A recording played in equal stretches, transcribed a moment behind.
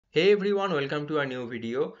Hey everyone, welcome to a new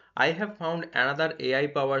video. I have found another AI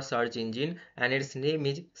powered search engine and its name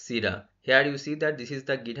is SCIRA. Here you see that this is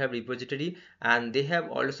the GitHub repository and they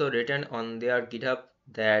have also written on their GitHub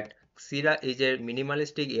that SCIRA is a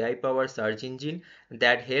minimalistic AI powered search engine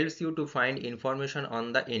that helps you to find information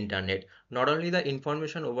on the internet. Not only the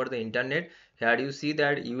information over the internet, here you see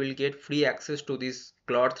that you will get free access to this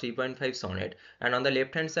Claude 3.5 sonnet, and on the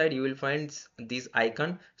left hand side you will find this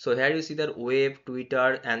icon. So here you see that web,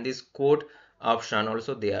 Twitter and this code option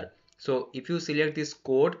also there. So if you select this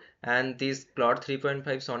code and this Claude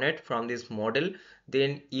 3.5 sonnet from this model,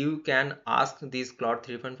 then you can ask this Claude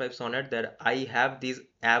 3.5 sonnet that I have this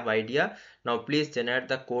app idea, now please generate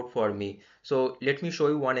the code for me. So let me show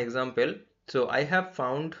you one example. So I have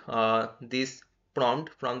found this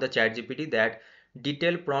prompt from the ChatGPT, that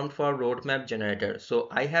detailed prompt for roadmap generator. So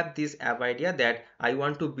I have this app idea that I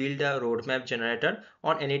want to build a roadmap generator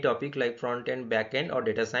on any topic like front end, back end or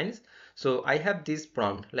data science. So I have this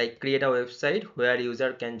prompt like create a website where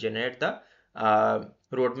user can generate the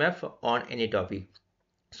roadmap on any topic.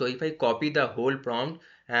 So if I copy the whole prompt,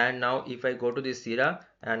 and now if I go to the SCIRA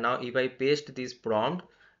and now if I paste this prompt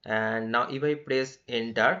and now if I press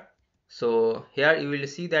enter, so here you will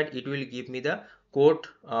see that it will give me the code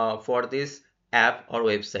for this app or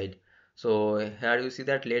website. So here you see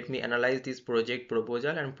that let me analyze this project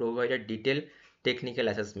proposal and provide a detailed technical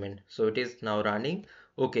assessment. So it is now running.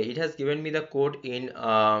 Okay, it has given me the code in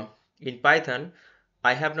Python.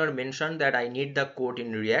 I have not mentioned that I need the code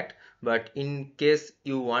in React, but in case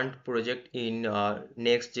you want project in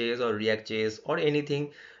Next.js or React.js or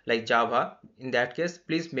anything like Java, in that case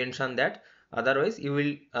please mention that, otherwise you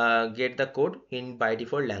will get the code in by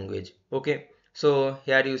default language. Okay, so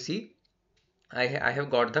here you see I have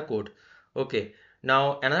got the code. Okay,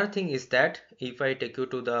 now another thing is that if I take you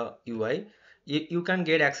to the UI, you can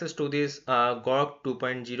get access to this Grok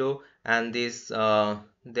 2.0 and this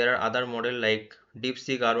there are other model like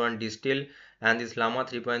DeepSeek R1 Distill and this Llama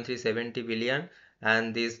 3.3 70 billion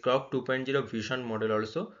and this Grok 2.0 Vision model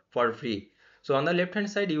also for free. So on the left hand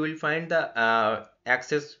side you will find the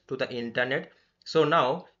access to the internet. So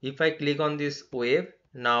now if I click on this wave,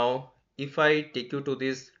 now if I take you to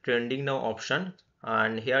this trending now option,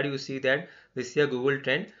 and here you see that this is a Google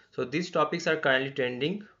trend. So these topics are currently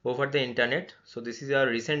trending over the internet. So this is a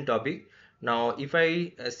recent topic. Now if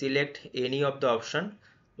I select any of the option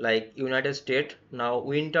like United States, now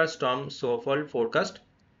winter storm snowfall forecast,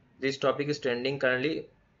 this topic is trending currently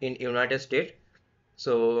in United States.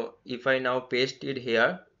 So if I now paste it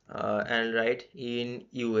here and write in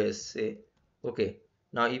USA, okay,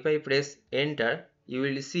 now if I press enter, you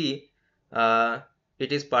will see uh,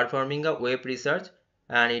 it is performing a web research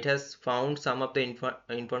and it has found some of the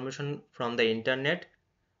information from the internet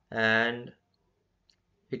and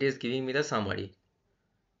it is giving me the summary.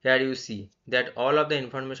 Here you see that all of the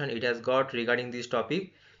information it has got regarding this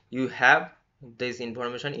topic, you have this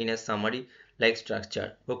information in a summary like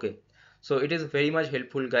structure. Okay, so it is very much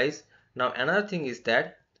helpful guys. Now another thing is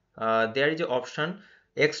that there is an option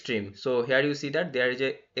extreme. So here you see that there is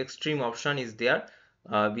a extreme option is there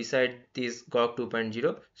beside this Grok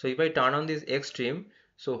 2.0. So if I turn on this extreme,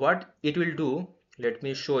 so what it will do, let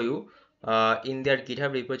me show you. In their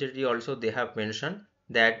GitHub repository also they have mentioned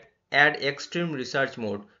that add extreme research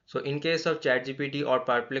mode. So in case of ChatGPT or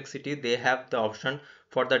Perplexity, they have the option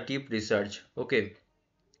for the deep research. Okay,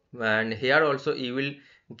 and here also you will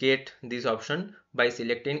get this option by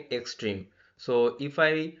selecting extreme. So if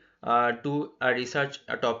I do a research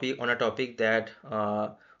a topic on a topic that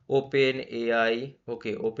OpenAI,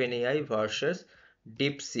 okay, OpenAI versus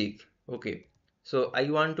DeepSeek. Okay, so I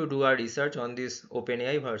want to do a research on this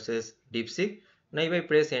OpenAI versus DeepSeek. Now if I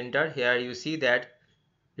press enter, here you see that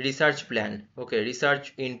research plan. Okay,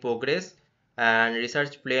 research in progress, and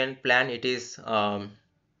research plan it is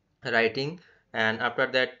writing, and after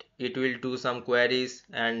that it will do some queries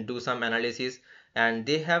and do some analysis, and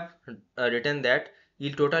they have written that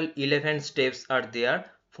in total 11 steps are there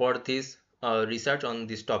for this research on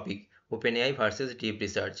this topic, OpenAI versus deep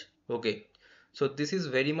research. Okay, so this is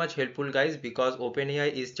very much helpful guys, because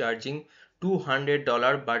OpenAI is charging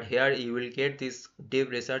 $200, but here you will get this deep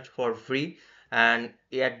research for free and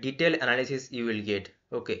a detailed analysis you will get.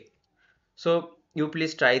 Okay, so you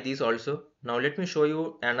please try this also. Now let me show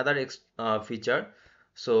you another feature.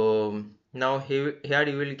 So now here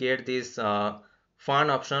you will get this fun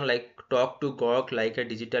option like talk to Grok like a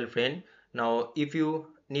digital friend. Now if you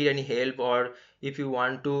need any help or if you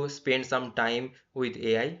want to spend some time with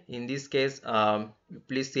AI, in this case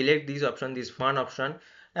please select this option, this fun option,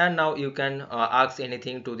 and now you can ask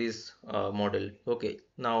anything to this model. Okay,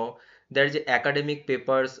 now there is academic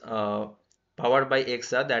papers powered by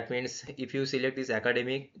XR. That means if you select this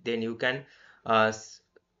academic, then you can uh,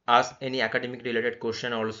 ask any academic related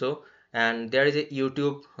question also. And there is a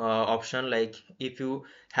YouTube option, like if you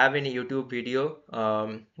have any YouTube video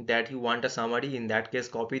that you want a summary, in that case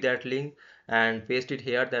copy that link and paste it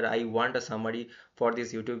here, that I want a summary for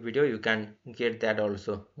this YouTube video, you can get that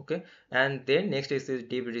also. Okay, and then next is this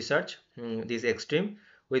deep research, this extreme,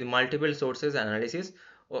 with multiple sources analysis.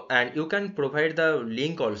 And you can provide the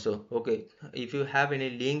link also. Okay, if you have any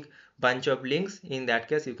link, bunch of links, in that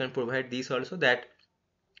case you can provide this also, that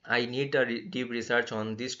I need a deep research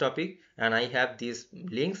on this topic and I have these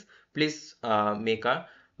links, please make a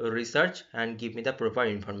research and give me the proper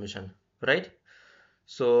information, right?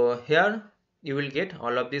 So here you will get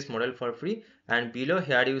all of this model for free, and below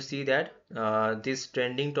here you see that these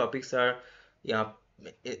trending topics are, yeah,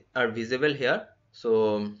 are visible here.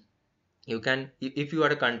 So you can, if you are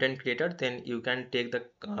a content creator, then you can take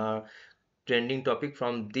the trending topic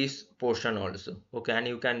from this portion also. Okay, and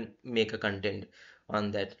you can make a content on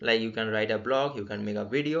that, like you can write a blog, you can make a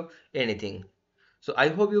video, anything. So I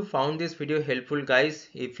hope you found this video helpful, guys.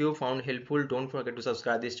 If you found helpful, don't forget to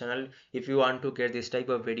subscribe this channel if you want to get this type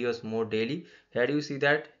of videos more daily. Here you see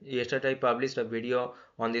that yesterday I published a video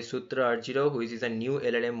on the Sutra Arjiro, which is a new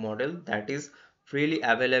LLM model that is freely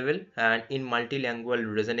available and in multilingual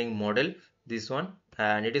reasoning model, this one,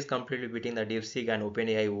 and it is completely beating the DeepSeek and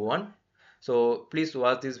OpenAI one. So please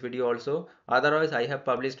watch this video also. Otherwise I have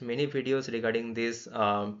published many videos regarding this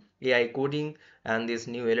AI coding and this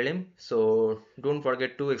new LLM. So don't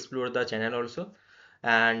forget to explore the channel also,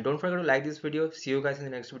 and don't forget to like this video. See you guys in the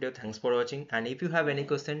next video. Thanks for watching, and if you have any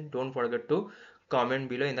question, don't forget to comment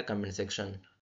below in the comment section.